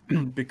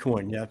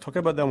 Bitcoin, yeah, talk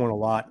about that one a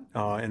lot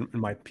in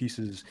my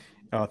pieces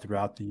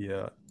throughout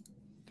the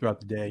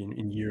day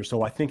and years.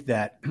 So I think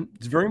that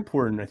it's very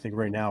important, I think,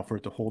 right now for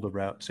it to hold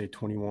around, say,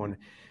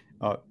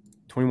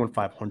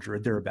 21,500 or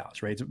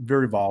thereabouts, right? It's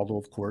very volatile,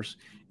 of course,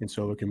 and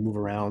so it can move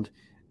around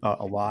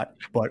a lot.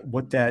 But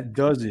what that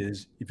does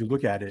is, if you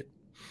look at it,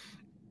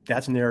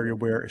 that's an area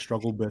where it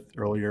struggled with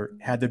earlier,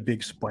 had the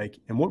big spike.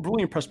 And what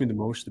really impressed me the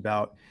most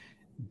about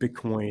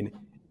Bitcoin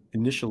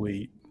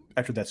initially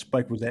after that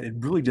spike was that it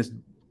really just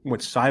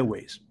went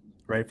sideways,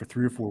 right, for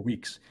 3 or 4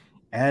 weeks.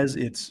 As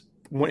it's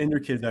one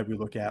indicator that we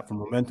look at for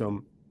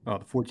momentum, the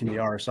 14-day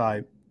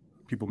RSI,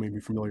 people may be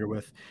familiar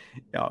with,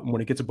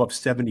 when it gets above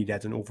 70,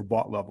 that's an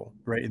overbought level,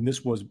 right? And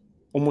this was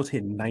almost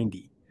hit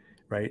 90,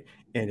 right?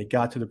 And it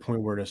got to the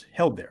point where it's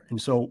held there.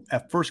 And so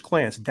at first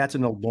glance, that's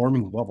an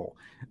alarming level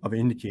of an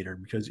indicator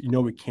because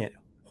it can't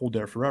hold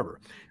there forever.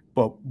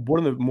 But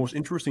one of the most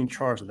interesting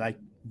charts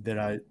that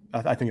I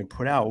think I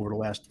put out over the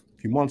last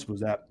few months was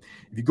that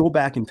if you go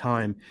back in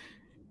time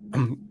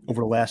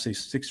over the last, say,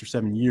 6 or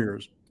 7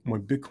 years,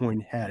 when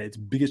Bitcoin had its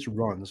biggest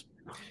runs,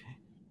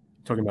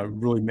 talking about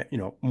really,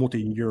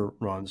 multi-year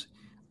runs,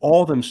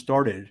 all of them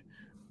started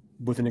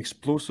with an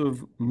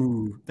explosive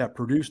move that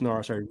produced an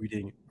RSI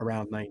reading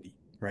around 90,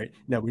 right?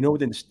 Now, we know it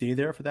didn't stay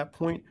there for that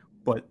point,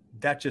 but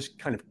that just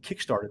kind of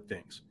kickstarted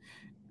things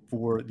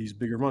for these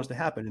bigger runs to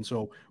happen. And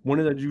so when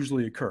did that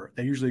usually occur?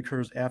 That usually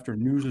occurs after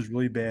news is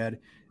really bad,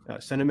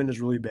 sentiment is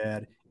really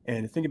bad.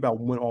 And think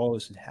about when all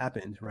this had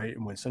happened, right?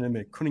 And when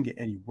sentiment couldn't get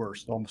any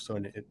worse, all of a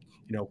sudden,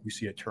 we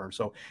see a turn.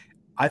 So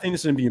I think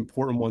this is going to be an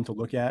important one to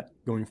look at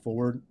going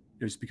forward,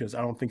 just because I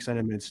don't think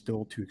sentiment is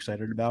still too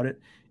excited about it.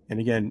 And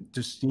again,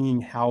 just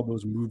seeing how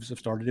those moves have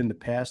started in the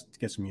past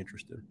gets me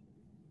interested.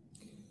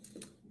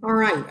 All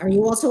right. Are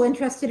you also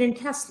interested in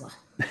Tesla?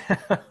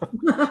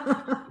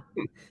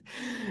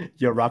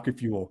 Yeah, rocket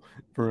fuel.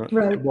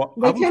 Right. Well,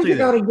 they tend to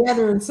go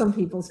together in some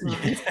people's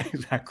minds. Yeah,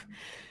 exactly.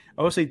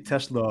 I would say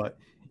Tesla,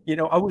 I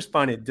always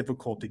find it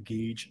difficult to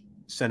gauge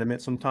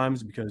sentiment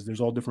sometimes because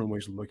there's all different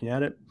ways of looking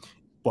at it.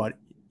 But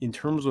in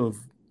terms of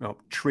real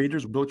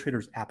traders'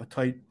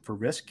 appetite for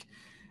risk,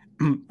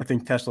 I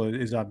think Tesla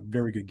is a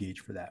very good gauge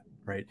for that,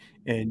 right?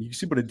 And you can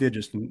see what it did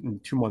just in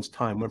 2 months'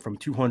 time, went from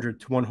 200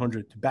 to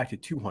 100 to back to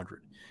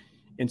 200.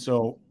 And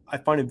so I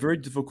find it very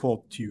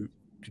difficult to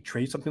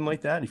trade something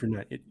like that if you're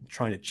not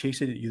trying to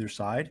chase it at either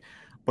side.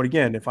 But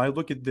again, if I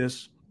look at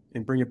this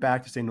and bring it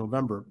back to, say,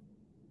 November,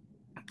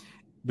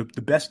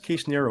 the best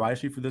case scenario I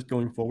see for this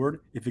going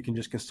forward, if it can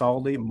just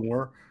consolidate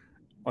more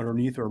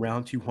underneath or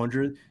around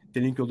 200,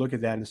 then you could look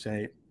at that and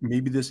say,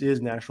 maybe this is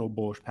an actual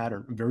bullish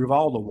pattern, a very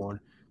volatile one,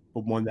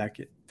 but one that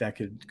could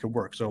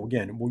work. So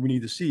again, what we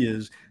need to see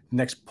is the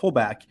next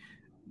pullback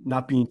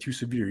not being too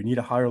severe. You need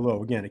a higher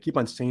low. Again, I keep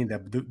on saying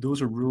that, but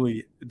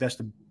that's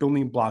the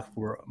building block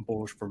for a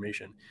bullish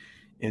formation.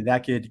 And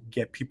that could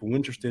get people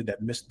interested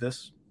that missed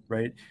this,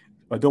 right?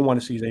 But I don't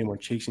want to see anyone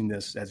chasing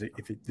this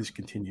this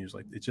continues.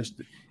 Like it's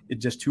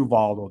just too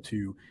volatile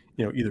to,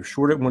 either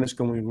short it when it's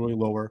going really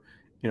lower,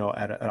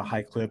 at a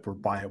high clip, or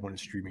buy it when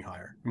it's streaming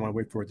higher. You want to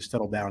wait for it to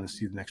settle down and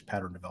see the next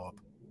pattern develop.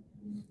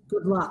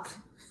 Good luck.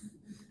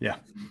 Yeah.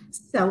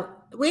 So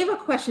we have a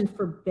question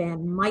for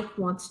Ben. Mike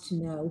wants to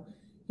know,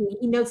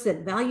 he notes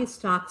that value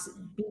stocks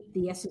beat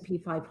the S&P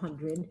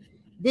 500.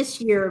 This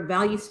year,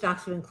 value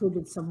stocks have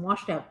included some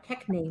washed out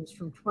tech names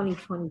from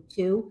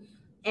 2022.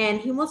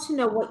 And he wants to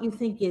know what you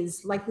think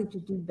is likely to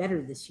do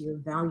better this year,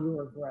 value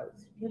or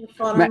growth. Do you have a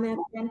thought on that,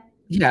 Ben?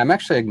 Yeah, I'm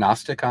actually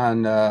agnostic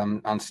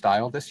on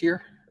style this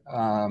year.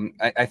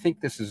 I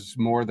think this is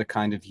more the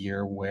kind of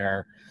year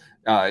where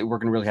we're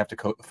going to really have to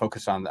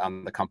focus on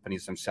the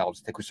companies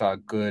themselves. I think we saw a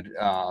good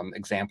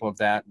example of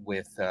that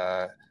with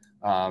it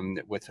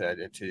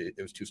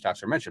was 2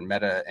 stocks I mentioned,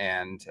 Meta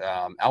and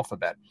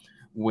Alphabet,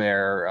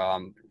 where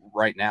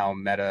right now,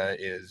 Meta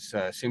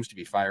seems to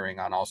be firing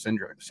on all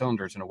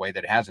cylinders in a way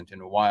that it hasn't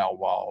in a while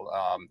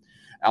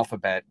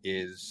Alphabet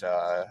is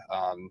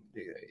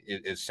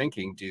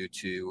sinking due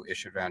to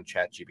issues around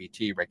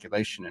ChatGPT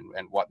regulation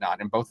and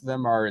whatnot. And both of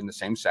them are in the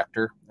same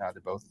sector.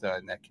 They're both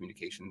in that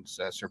communications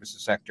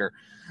services sector.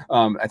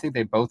 I think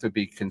they both would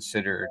be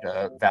considered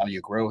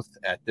value growth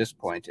at this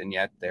point, and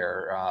yet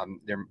they're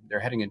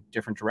heading in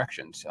different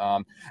directions.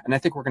 And I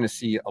think we're going to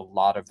see a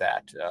lot of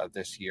that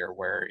this year,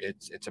 where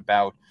it's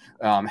about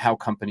how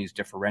companies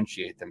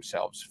differentiate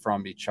themselves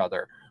from each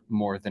other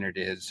more than it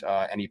is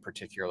any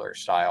particular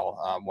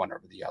style, one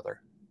over the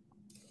other.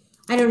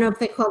 I don't know if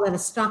they call that a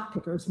stock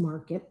pickers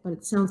market, but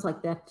it sounds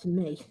like that to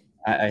me.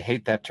 I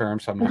hate that term,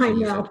 so I'm not going to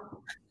use it.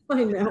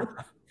 I know.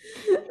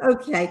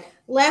 Okay.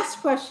 Last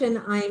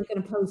question I am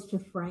going to pose to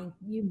Frank.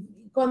 You've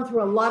gone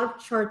through a lot of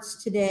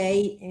charts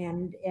today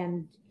and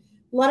a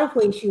lot of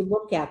ways you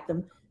look at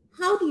them.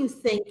 How do you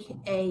think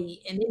an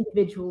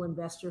individual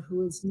investor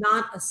who is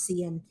not a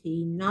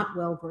CMT, not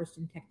well-versed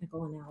in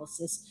technical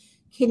analysis,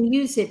 can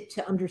use it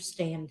to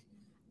understand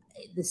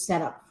the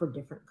setup for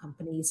different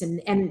companies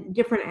and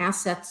different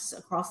assets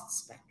across the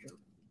spectrum?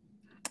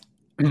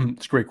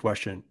 It's a great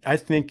question. I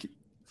think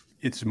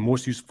it's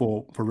most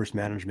useful for risk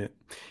management.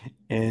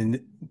 And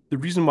the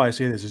reason why I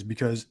say this is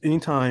because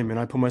anytime, and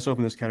I put myself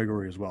in this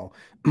category as well,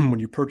 when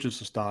you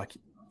purchase a stock,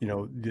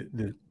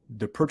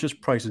 the purchase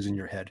price is in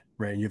your head,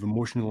 right? And you have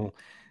emotional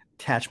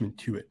attachment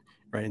to it,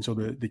 right? And so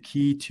the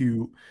key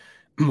to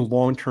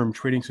long-term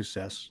trading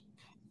success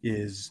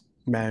is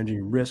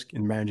managing risk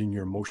and managing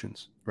your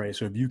emotions, right?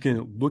 So if you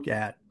can look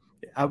at,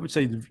 I would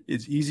say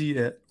it's easy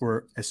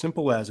or as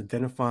simple as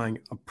identifying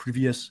a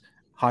previous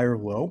higher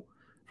low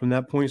from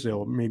that point.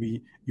 So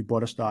maybe you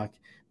bought a stock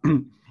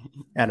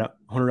at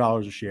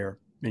 $100 a share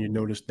and you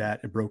noticed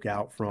that it broke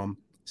out from,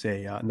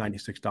 say,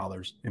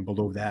 $96, and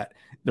below that,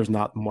 there's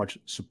not much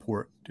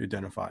support to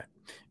identify.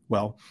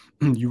 Well,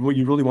 you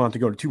really want it to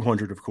go to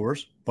 200, of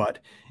course, but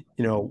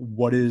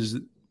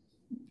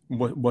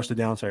what's the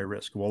downside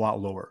risk? Well, a lot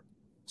lower.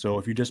 So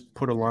if you just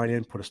put a line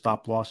in, put a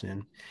stop loss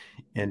in,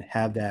 and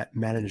have that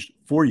managed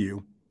for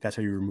you, that's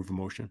how you remove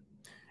emotion,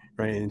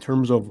 right? And in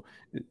terms of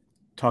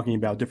talking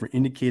about different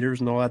indicators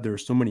and all that, there are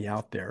so many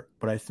out there.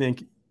 But I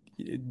think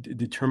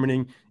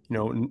determining,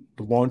 the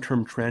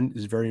long-term trend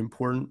is very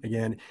important.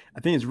 Again,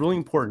 I think it's really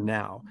important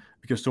now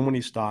because so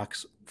many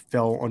stocks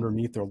fell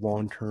underneath their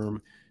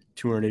long-term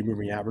 200-day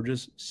moving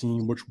averages.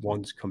 Seeing which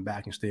ones come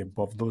back and stay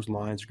above those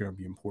lines are going to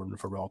be important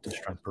for relative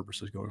strength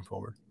purposes going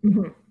forward.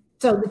 Mm-hmm.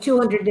 So the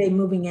 200-day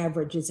moving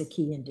average is a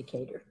key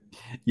indicator.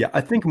 Yeah,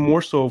 I think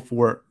more so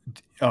for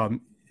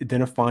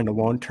identifying a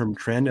long-term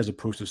trend as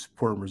opposed to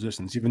support and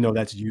resistance, even though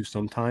that's used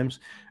sometimes.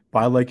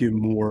 But I like it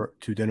more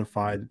to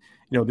identify, if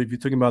you're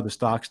talking about the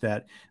stocks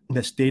that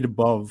stayed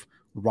above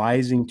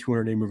rising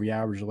 200-day moving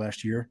average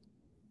last year,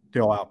 they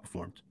all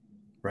outperformed,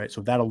 right?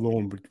 So that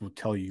alone will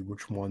tell you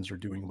which ones are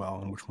doing well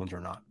and which ones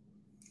are not.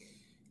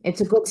 It's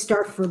a good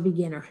start for a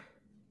beginner.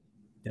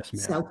 Yes,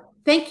 ma'am. So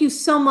thank you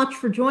so much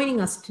for joining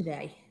us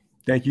today.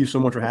 Thank you so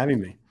much for having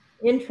me.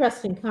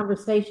 Interesting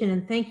conversation.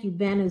 And thank you,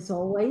 Ben, as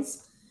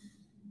always.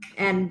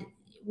 And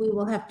we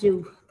will have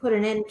to put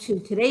an end to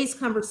today's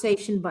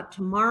conversation, but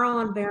tomorrow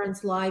on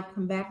Barron's Live,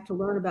 come back to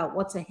learn about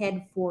what's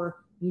ahead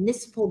for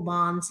municipal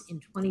bonds in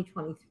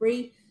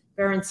 2023.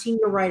 Barron's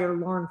senior writer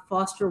Lauren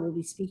Foster will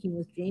be speaking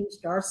with James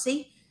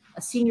Darcy,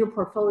 a senior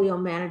portfolio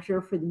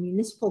manager for the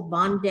municipal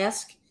bond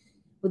desk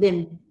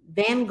within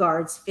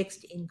Vanguard's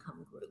fixed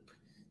income group.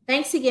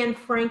 Thanks again,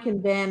 Frank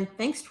and Ben.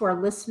 Thanks to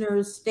our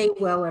listeners. Stay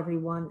well,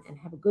 everyone, and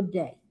have a good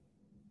day.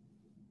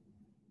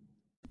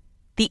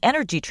 The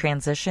energy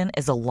transition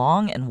is a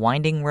long and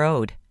winding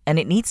road, and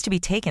it needs to be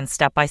taken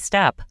step by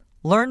step.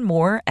 Learn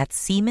more at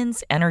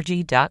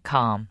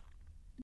SiemensEnergy.com.